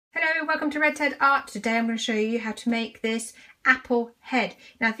Hello, welcome to Red Head Art. Today I'm going to show you how to make this apple head.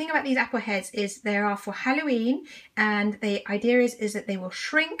 Now the thing about these apple heads is they are for Halloween, and the idea is that they will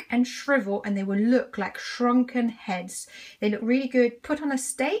shrink and shrivel and they will look like shrunken heads. They look really good put on a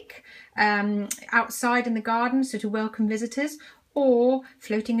stake outside in the garden, so to welcome visitors, or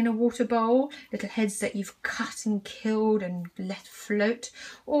floating in a water bowl, little heads that you've cut and killed and let float,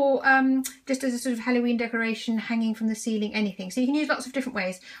 or just as a sort of Halloween decoration hanging from the ceiling, anything. So you can use lots of different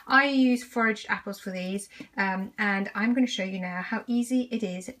ways. I use foraged apples for these, and I'm going to show you now how easy it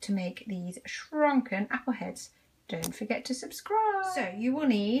is to make these shrunken apple heads. Don't forget to subscribe. So you will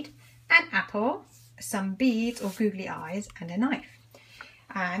need an apple, some beads or googly eyes, and a knife.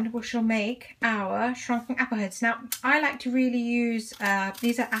 And we shall make our shrunken apple heads. Now, I like to really use,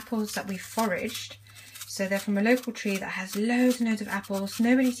 these are apples that we foraged. So they're from a local tree that has loads and loads of apples.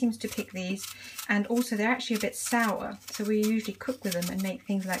 Nobody seems to pick these. And also they're actually a bit sour. So we usually cook with them and make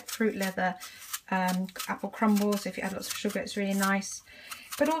things like fruit leather, apple crumbles. So if you add lots of sugar, it's really nice.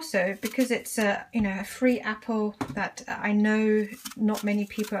 But also because it's a free apple that I know not many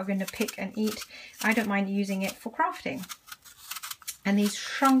people are going to pick and eat, I don't mind using it for crafting. And these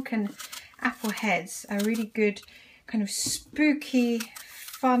shrunken apple heads are really good, kind of spooky,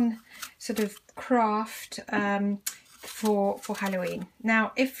 fun sort of craft for Halloween.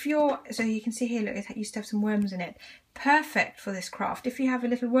 Now, so you can see here, look, it used to have some worms in it. Perfect for this craft. If you have a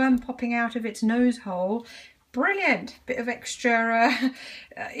little worm popping out of its nose hole, brilliant, bit of extra,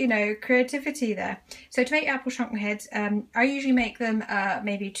 creativity there. So to make apple shrunken heads, I usually make them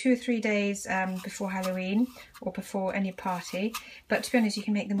maybe 2 or 3 days before Halloween or before any party. But to be honest, you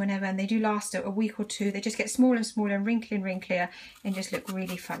can make them whenever, and they do last a week or two. They just get smaller and smaller and wrinklier and just look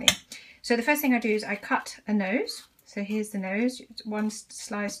really funny. So the first thing I do is I cut a nose. So here's the nose, 1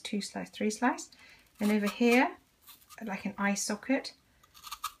 slice, 2 slice, 3 slice. And over here, like an eye socket.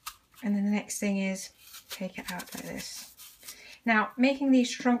 And then the next thing is take it out like this. Now, making these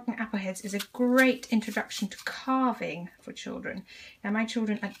shrunken apple heads is a great introduction to carving for children. Now, my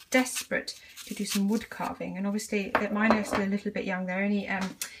children are desperate to do some wood carving, and obviously mine are still a little bit young. They're only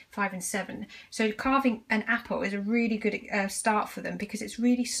 5 and 7. So carving an apple is a really good start for them because it's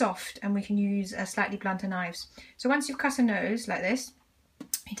really soft and we can use slightly blunter knives. So once you've cut a nose like this,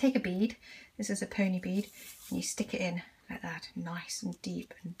 you take a bead, this is a pony bead, and you stick it in like that, nice and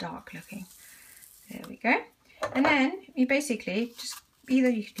deep and dark looking. There we go. And then you basically just either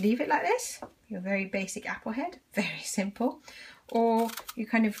you could leave it like this, your very basic apple head, very simple, or you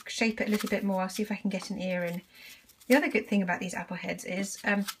kind of shape it a little bit more. I'll see if I can get an ear in. The other good thing about these apple heads is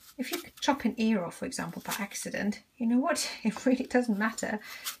if you chop an ear off, for example, by accident, you know what? It really doesn't matter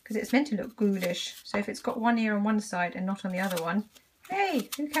because it's meant to look ghoulish. So if it's got one ear on one side and not on the other one, hey,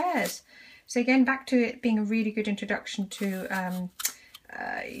 who cares? So again, back to it being a really good introduction to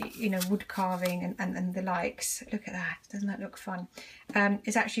wood carving and the likes. Look at that, doesn't that look fun?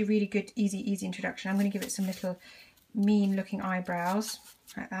 It's actually a really good, easy introduction. I'm going to give it some little mean looking eyebrows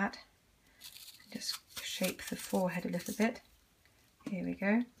like that. Just shape the forehead a little bit. Here we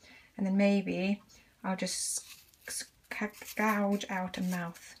go. And then maybe I'll just gouge out a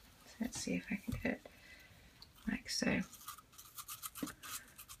mouth. So let's see if I can do it like so.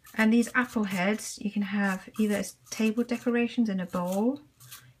 And these apple heads you can have either as table decorations in a bowl,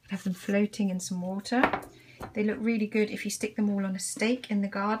 you can have them floating in some water. They look really good if you stick them all on a stake in the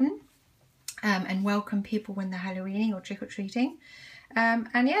garden and welcome people when they're Halloweening or trick-or-treating.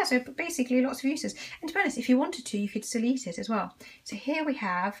 And yeah, so basically lots of uses. And to be honest, if you wanted to, you could still eat it as well. So here we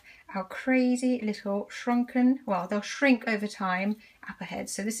have our crazy little shrunken, well, they'll shrink over time, apple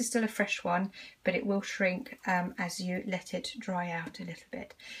heads. So this is still a fresh one, but it will shrink as you let it dry out a little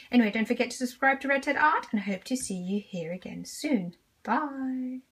bit. Anyway, don't forget to subscribe to Red Head Art, and I hope to see you here again soon. Bye.